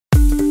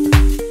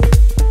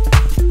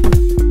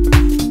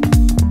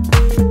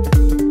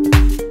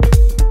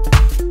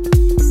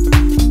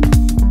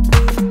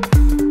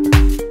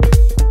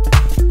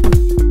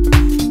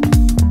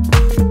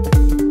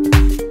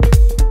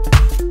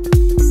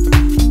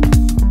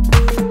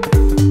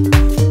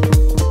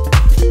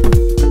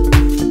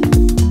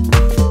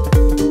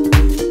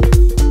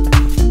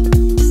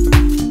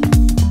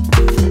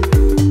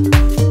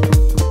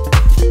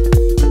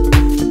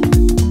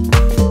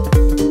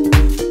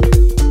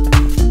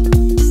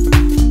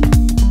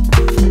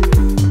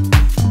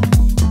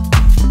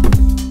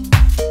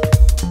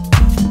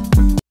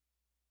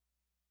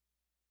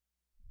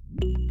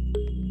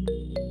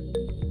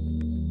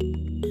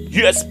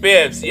Yes,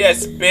 babes.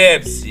 Yes,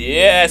 babes.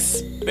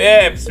 Yes,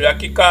 babes. We are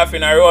kick off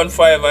in a round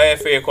 5 of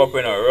FA Cup,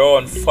 in a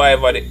round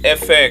 5 of the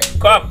FA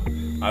Cup.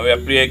 And we are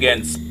play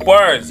against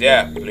Spurs.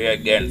 Yeah, play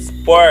against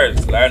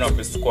Spurs. Line up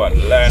the squad.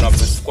 Line up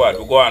the squad.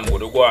 We go on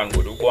good. We go on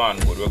good. We go on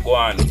good. We go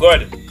on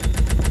good.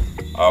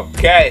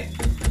 Okay.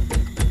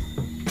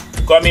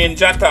 Come in,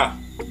 Jata.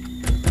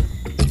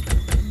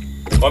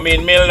 Come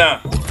in, Milner.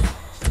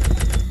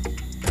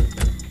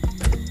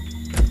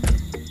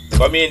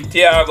 Come in,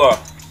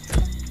 Thiago.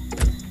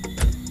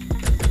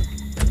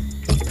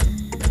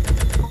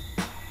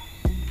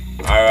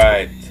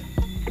 Alright.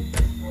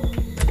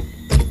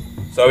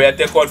 So we have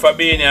to take out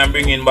Fabinho and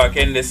bring in back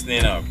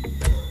Henderson now.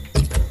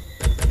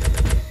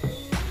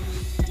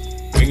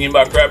 Bring in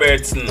back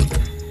Robertson.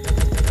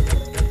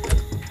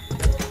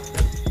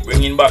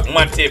 Bring in back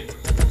Matip.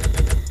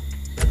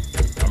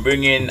 And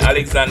bring in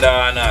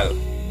Alexander-Arnold.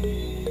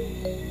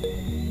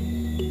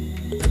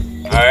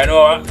 Alright,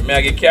 know what?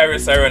 I get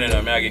Karius a run, you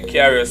know. I get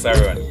Karius a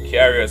run.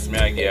 Karius,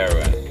 I get a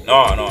run.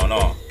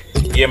 No.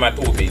 Game are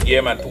too big.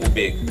 Game are too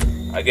big.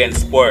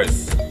 Against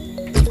Spurs.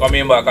 Come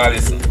in back,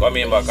 Alisson. Come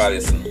in back,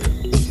 Alisson.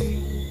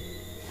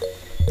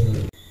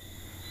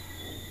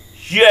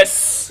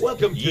 Yes!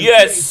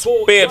 Yes!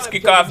 Babes,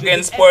 kick off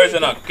against Spurs, you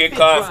know. Kick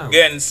off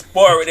against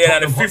Spurs. We're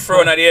in the 5th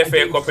round of the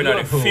FA Cup, you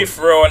know. The 5th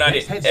round of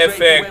the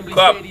FA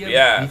Cup.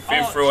 Yeah,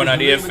 5th round of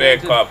the FA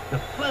Cup.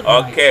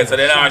 Okay, so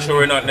they're not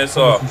showing nothing,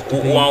 so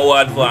who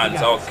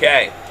advance?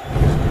 Okay.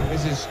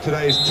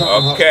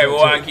 Okay, we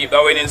want to keep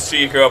the winning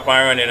streak up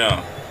and running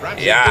now.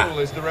 Yeah.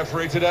 Is the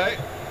referee today?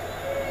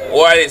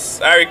 What is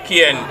Harry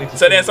Kane?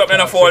 So there's something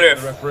to fall with.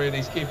 The referee, and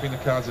he's keeping the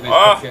cards in his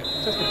pocket.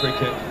 Just a free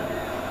kick.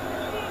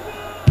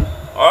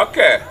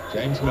 Okay.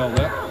 James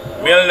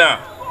Milner.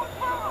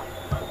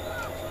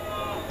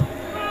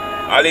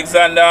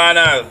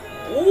 Alexander-Arnold.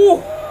 Ooh.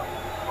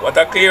 What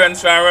a clearance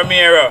from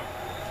Romero.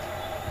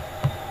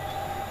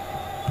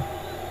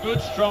 Good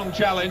strong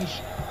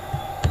challenge.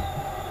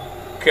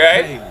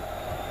 Okay.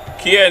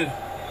 Kane.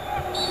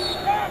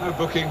 No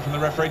booking from the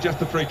referee, just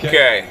the free kick.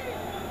 Okay.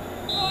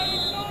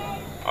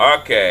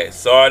 Okay,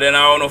 so then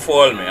I want to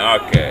foul me.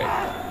 Okay.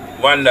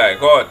 Van Dijk,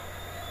 good.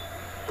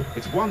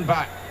 It's one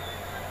back.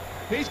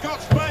 He's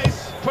got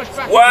space. Push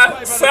back.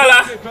 What?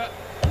 Salah.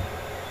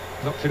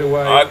 Knocked it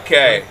away.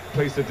 Okay.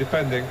 Please the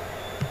defending.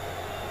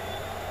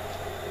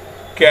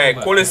 Okay,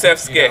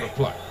 Kulusevski.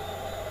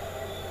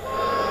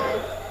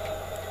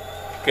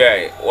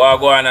 Okay, what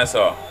going on,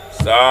 so?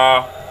 So,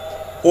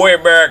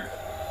 Højbjerg.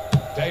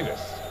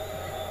 Davis.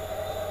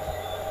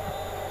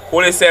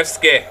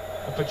 Kulusevski.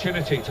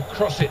 Opportunity to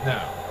cross it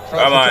now.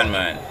 Come on,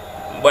 man.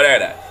 What are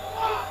that?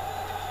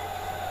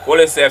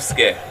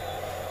 Kulusevski.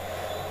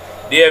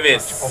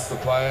 Davis. Off the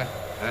player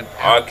and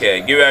out.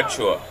 Okay, give it a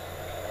throw.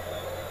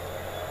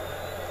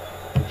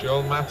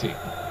 Joel Matty.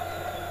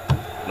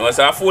 No,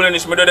 sir, fooling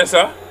this, me do this,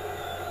 sir.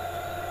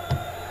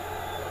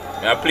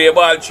 I play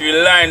ball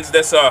through lines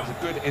there, sir. It's a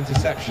good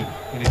interception.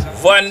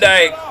 Van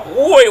Dijk.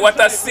 Whoa, what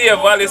a save,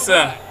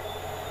 Alisson.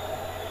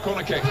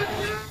 Corner kick.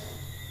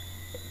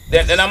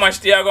 Then I mash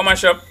Thiago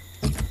mash up.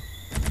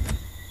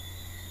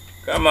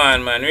 Come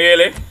on, man,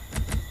 really?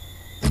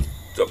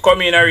 So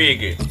come in,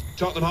 Origi.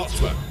 Tottenham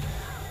Hotspur.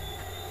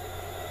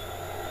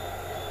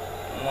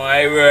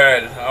 My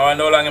word. I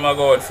wonder how long am I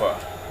going for?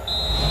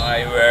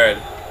 My word.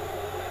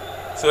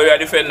 So we are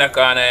defending the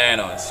corner here, you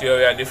know. So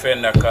we are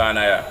defending the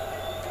corner here.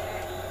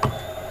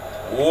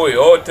 Oi,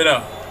 out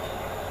now.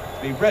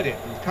 He read it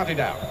and cut it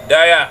out.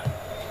 Dyer.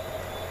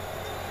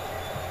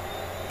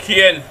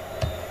 Kane.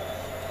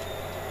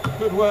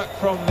 Good work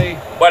from the.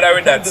 Bother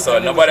with that,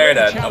 son. Nobody with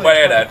that.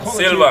 Nobody with that.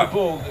 Silva.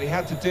 Ball that he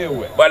had to deal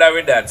with. Bother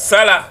with that.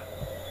 Salah.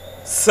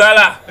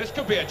 Salah. This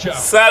could be a chance.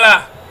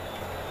 Salah.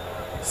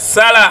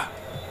 Salah.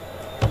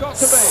 Got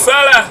to be.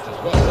 Salah.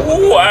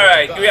 Ooh,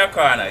 alright. Give me a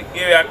corner.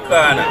 Give me a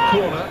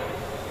corner.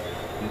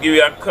 Give me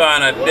a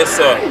corner. This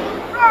one.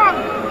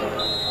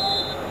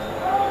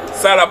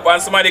 Salah,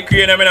 want somebody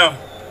crane him, you know?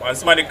 Want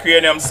somebody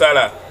crane him,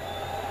 Salah.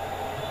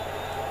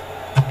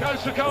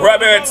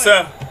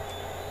 Robertson.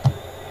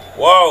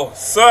 Wow,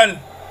 son.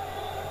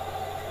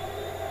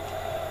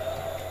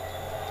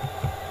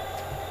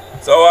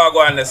 So what go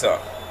on this, sir?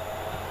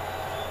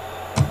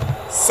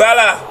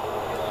 Salah.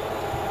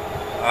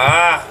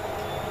 Ah.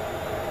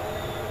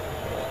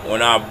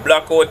 Wanna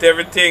block out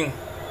everything.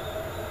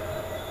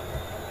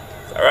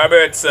 So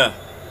Robertson.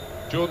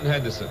 Jordan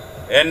Henderson.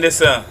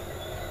 Henderson.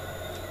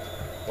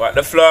 What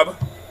the flub?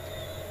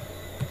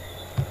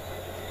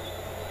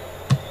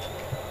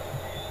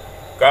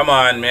 Come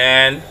on,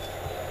 man.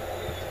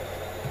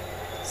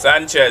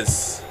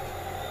 Sanchez.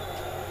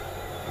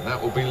 And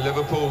that will be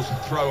Liverpool's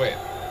throw-in.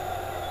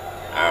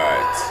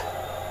 Alright.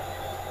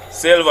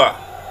 Silva.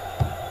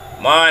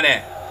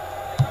 Mane.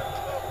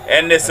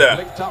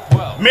 Henderson.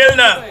 Well.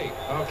 Milner.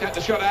 Oh, get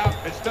the shot out.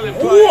 It's still in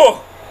play.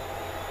 Whoa.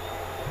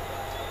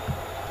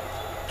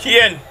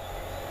 Kane.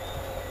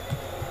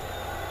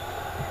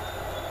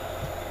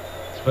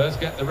 Spurs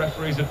get the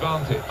referee's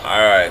advantage.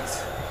 Alright.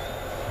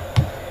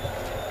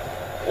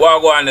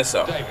 What go on this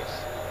up?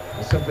 Davis.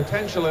 There's some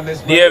potential in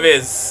this.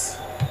 Davis.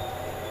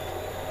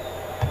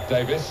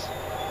 Davis.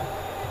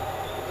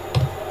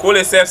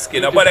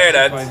 Kulisevski, nobody heard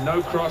that.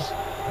 No cross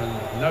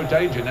and no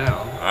danger now.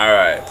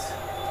 Alright.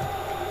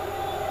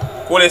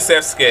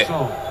 Kulisevski.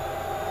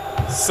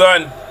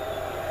 Son.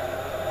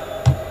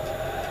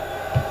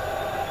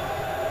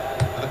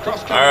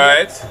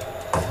 Alright.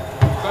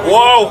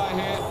 Whoa!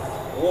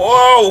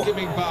 Whoa!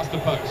 Skipping past the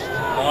post.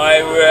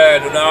 My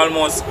word, we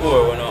almost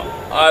score. We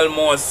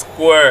almost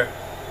score.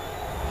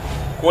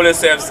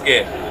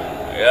 Kulisevski.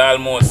 We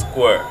almost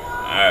score.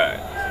 Alright.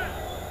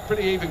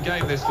 Pretty even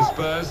game this for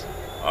Spurs.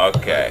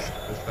 Okay.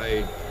 If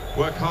they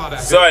work hard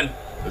at Son. it,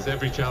 there's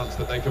every chance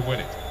that they can win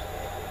it.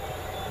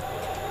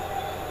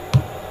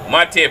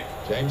 Matip.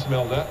 James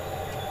Milner.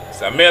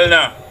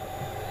 Milner.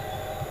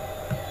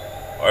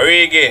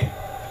 Origi.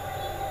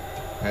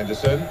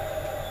 Henderson.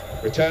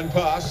 Return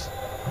pass.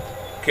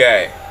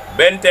 Okay.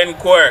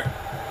 Bentancur.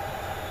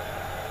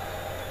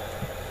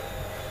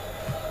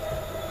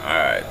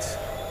 Alright.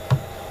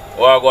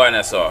 What going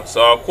on, so?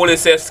 So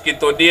Kulisevski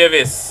to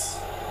Davis.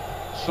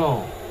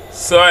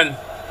 Son.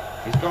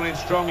 He's gone in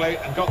strongly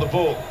and got the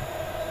ball.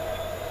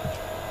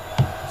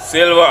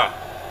 Silva.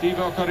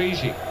 Divock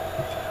Origi.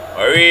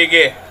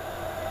 Origi.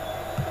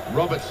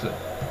 Robertson.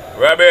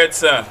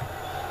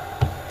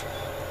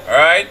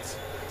 Alright.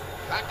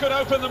 That could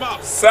open them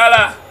up.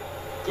 Salah.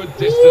 Good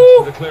distance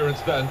for the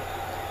clearance done.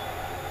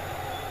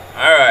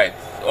 Alright.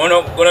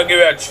 Gonna give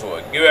it a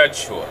shot. Give it a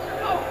shot.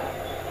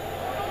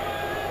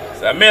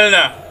 So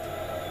Milner.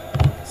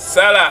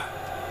 Salah.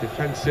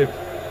 Defensive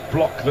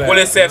block there.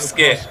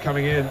 Kulisevski. No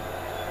coming in.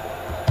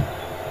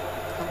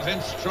 Comes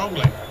in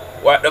strongly.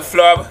 What the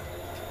flub?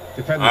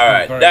 Defenders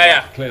alright, very Dyer.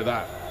 well to clear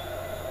that.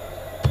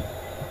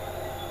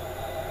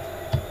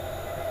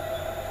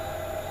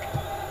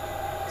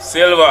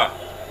 Silva.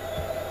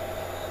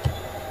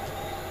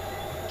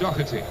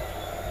 Doherty.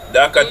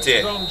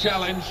 Strong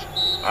challenge.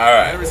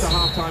 Alright. There is a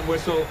half-time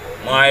whistle.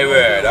 My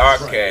word.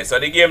 Okay. So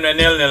the game the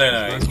nil-nil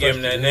now.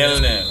 Game the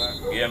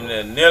nil-nil. Game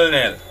the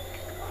nil-nil.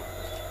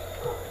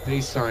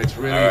 These sides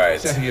really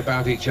setting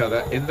about each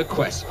other in the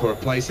quest for a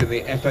place in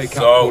the FA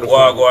Cup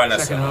quarter-final.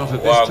 Second half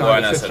of this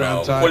time, the fifth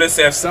round time.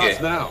 Kulisevski. Starts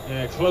now.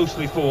 Yeah,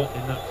 closely fought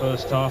in that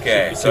first half.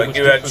 Okay, so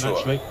give it a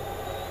shot.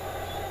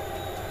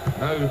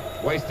 No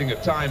wasting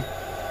of time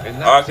in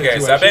that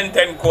situation. So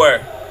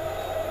Bentancur.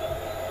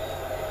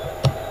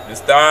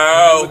 Mr.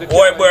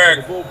 Hoiberg.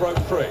 The ball broke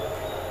free.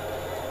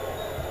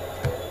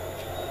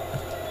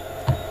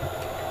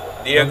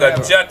 Diego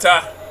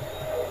Jota,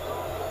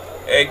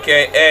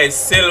 aka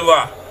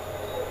Silva.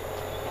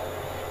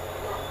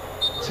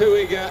 Too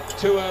eager,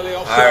 too early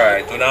offside.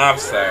 Alright, do not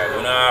offside.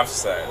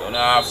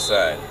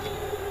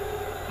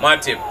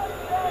 Matip.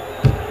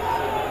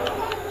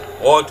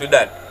 Oh, to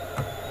that.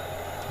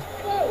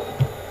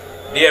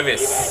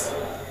 Davis.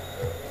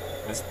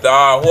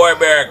 Mr.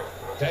 Hoiberg.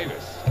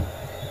 Davis.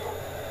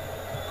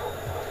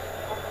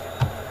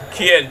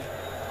 Kane.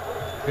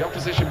 The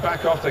opposition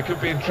back off, they could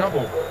be in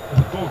trouble.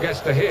 The ball gets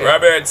to here.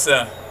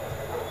 Robertson.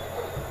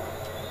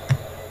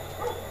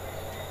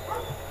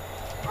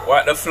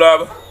 What the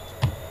flub?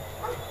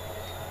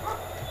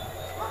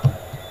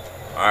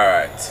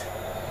 Alright.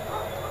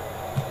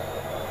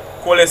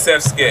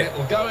 Kulisevski. It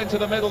will go into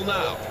the middle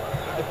now.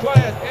 And the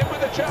player in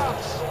with a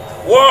chance.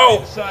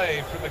 Whoa!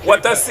 Save from the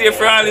what a save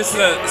for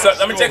Alisson. So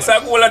let me check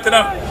some goal at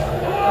now.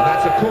 And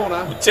that's a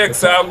corner. Check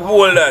some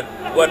goal that.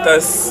 What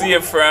a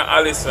save for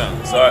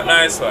Alisson. So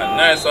nice one,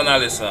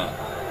 Alisson.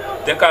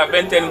 Take out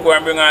Bentancur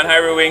and bring on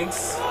Harry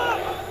Winks.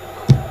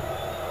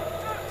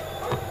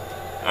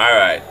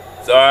 Alright.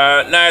 So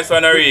nice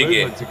one,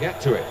 Origi. To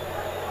get to it.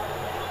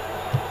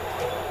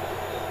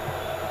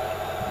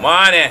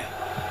 Mane.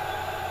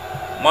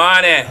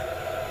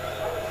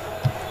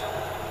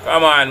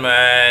 Come on,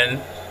 man.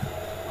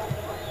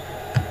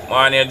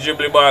 Mane,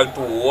 dribble ball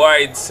too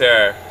wide,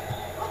 sir.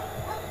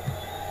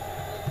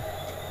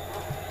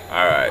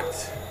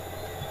 Alright.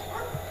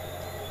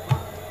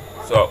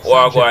 So,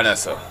 what going on,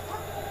 sir?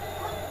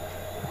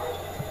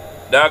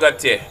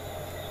 Doherty.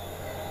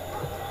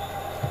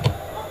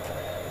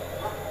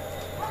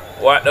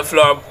 What the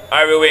flop?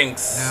 Harry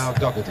Winks. Now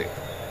Doherty.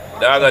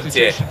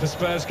 Doherty. The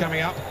Spurs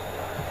coming up.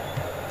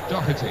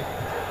 Doherty.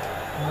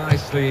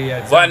 Nicely.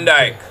 Van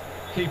Dijk.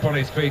 Keep on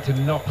his feet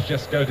and not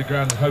just go to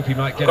ground and hope he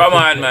might get Come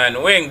on,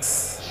 man. Winks.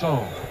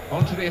 Song.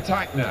 Onto the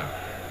attack now.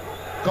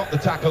 Got the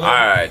tackle.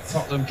 Alright.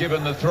 Tottenham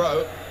given the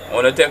throw. I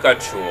want to take a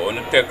throw. An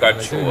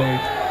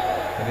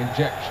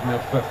injection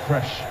of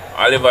fresh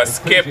Oliver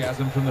Skip.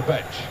 enthusiasm from the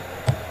bench.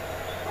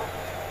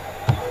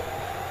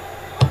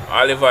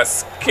 Oliver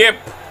Skip.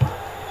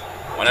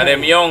 One of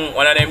them young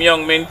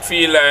midfielder,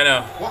 you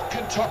know. What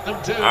can Tottenham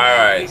do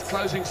in these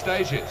closing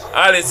stages?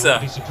 Alisson.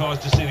 I'd be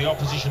surprised to see the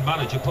opposition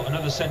manager put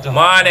another centre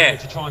half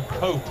to try and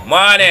cope.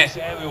 This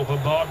aerial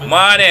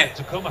bombardment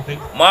to come, I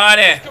think.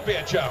 This could be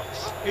a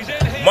chance. He's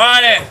in here.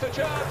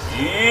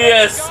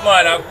 Yes,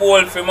 man. A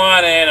goal for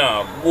Mane, you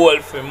know. Goal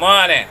for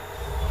Mane.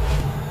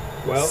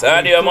 Well,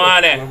 Sadio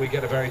Mane. When we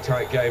get a very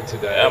tight game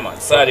today. Yeah, man.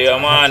 Sadio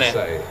Mane.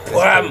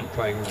 Bam!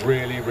 Playing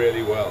really,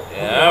 really well.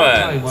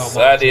 Yeah, man.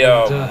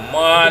 Sadio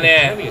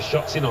Mane. Plenty of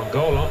shots in on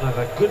goal, aren't they?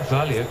 They're good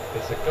value.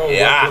 It's a goal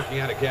worth looking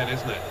at again,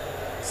 isn't it?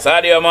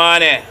 Sadio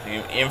Mane.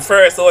 In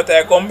first out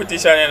of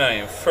competition, you know.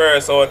 In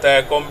first out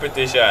of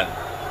competition.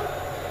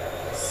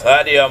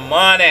 Sadio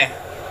Mane.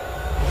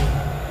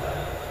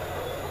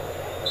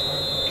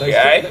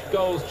 They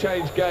goals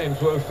change games.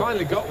 Well, we've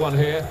finally got one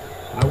here.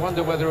 And I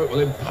wonder whether it will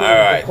improve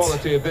the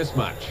quality of this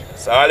match.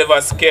 So Oliver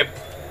skip.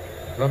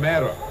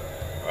 Romero.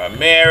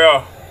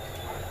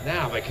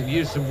 Now they can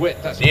use some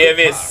width. That's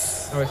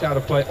Davis. Oh, it's out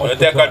of play. Wanna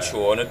take a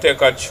throw.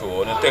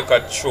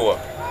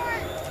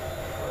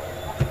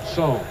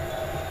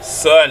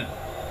 Son.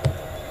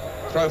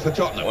 Throw for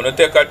Tottenham. Wanna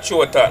take a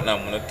throw,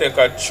 Tottenham. Wanna take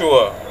a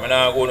throw. I'm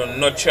not going to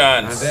no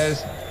chance. And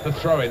there's the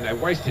throw in there.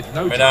 Wasted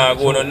no time. I'm not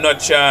going to no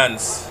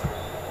chance.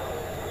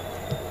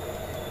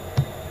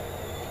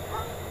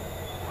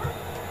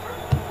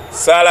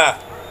 Salah.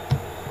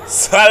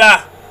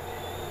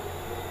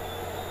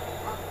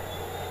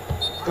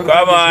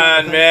 Come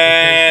on,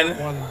 man.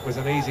 One was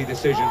an easy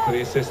decision for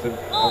the assistant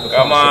on the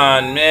Come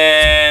on,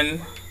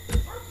 man.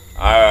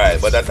 Alright,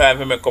 but that's time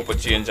for me a couple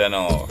change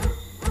now.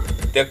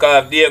 Take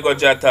off Diego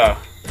Jota.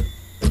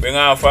 Bring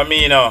on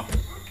Firmino.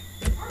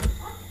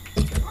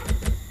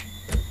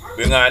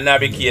 Bring on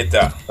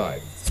Navigator.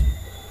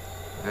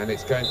 And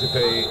it's going to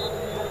be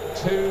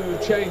 2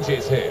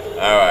 changes here.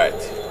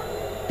 Alright.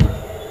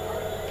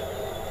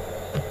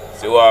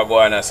 See what I go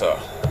on, sir.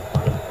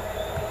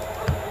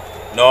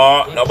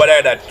 No, no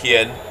bother that,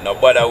 Kane. No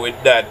bother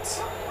with that.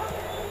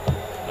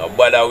 No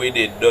bother with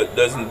it.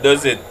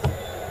 Does it.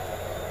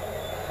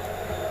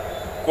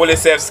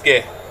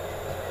 Kulisevski.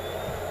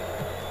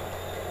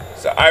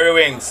 So Harry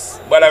Winks.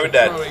 Bother with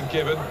that.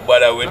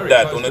 Bother with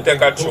that. Wanna take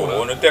a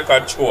throw.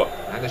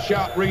 And a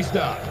sharp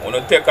restart.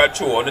 Wanna take a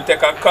throw. Wanna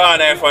take a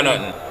corner for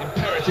nothing.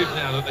 Imperative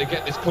now that they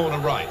get this corner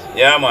right.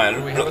 Yeah,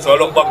 man. So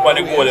look back on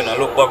the goal, you know.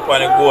 Look back on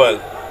the goal.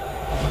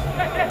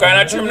 Kind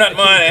of trim that,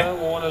 man. I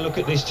don't want to look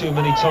at this too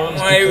many times.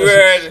 My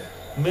word.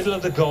 Middle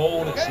of the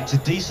goal. It's a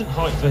decent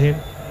height for him.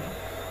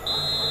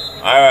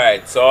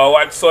 Alright, so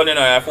watch Son, you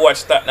know. I have to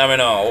watch Tottenham, you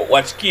know.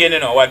 Watch Kane, you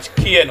know. Watch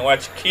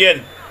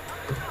Kane.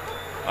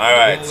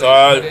 Alright,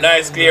 so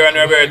nice clear on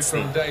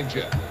Robertson.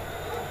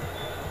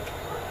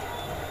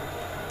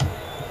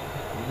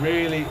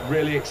 Really,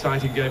 really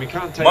exciting game. You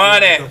can't take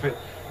Mane. it.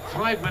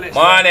 5 minutes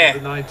Mane. left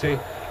of the 90.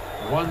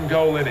 1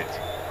 goal in it.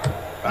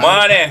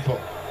 Mane.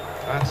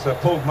 That's a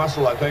pulled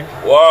muscle, I think.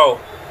 Wow.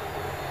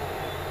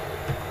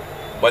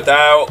 But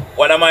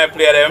what am I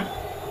playing them?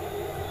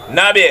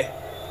 Naby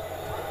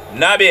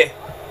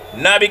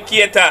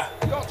Keita.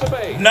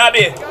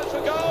 Naby.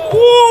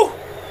 Woo.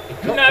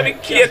 Naby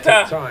Keita.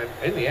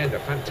 In the end, a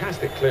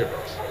fantastic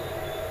clearance.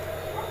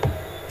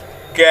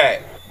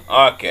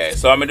 Okay.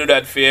 So I'm gonna do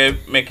that for you.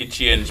 Make it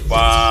change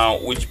for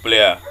which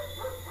player.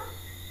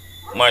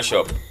 Mash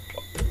up.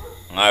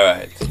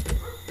 Alright.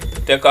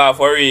 Take off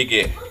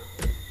Origi.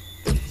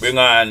 Bring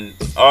on.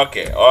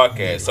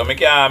 Okay. So I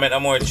can't make no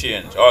more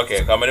change. Okay,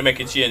 I'm gonna make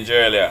it change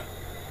earlier.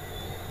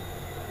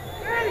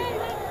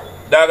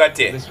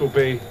 Dagati. This will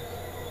be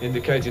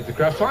indicated the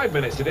graph. 5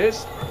 minutes it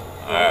is.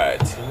 Alright.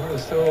 Well,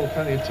 there's still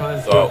plenty of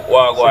time so,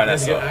 for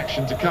significant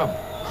action to come.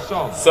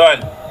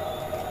 Son.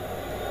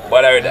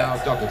 Bother with now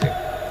that. Doherty.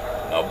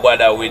 No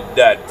bother with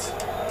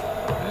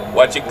that.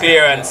 Watch your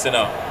clearance, you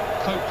know.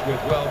 Coped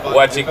with well by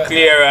watch your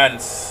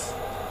clearance.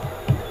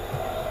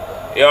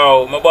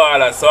 Yo, my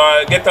baller, so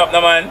get up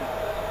now, man.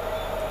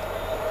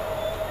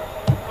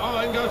 Oh,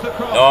 and goes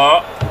across.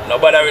 No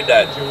bother with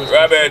that.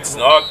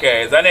 Robertson,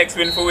 okay. It's the next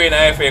win for win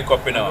a FA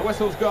Cup, you know.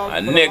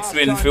 And next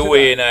win for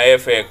win a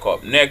FA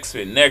Cup. Next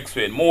win.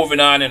 Moving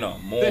on, you know.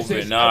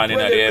 Moving on in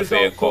the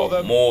FA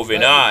Cup.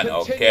 Moving on.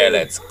 Okay,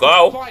 let's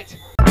go.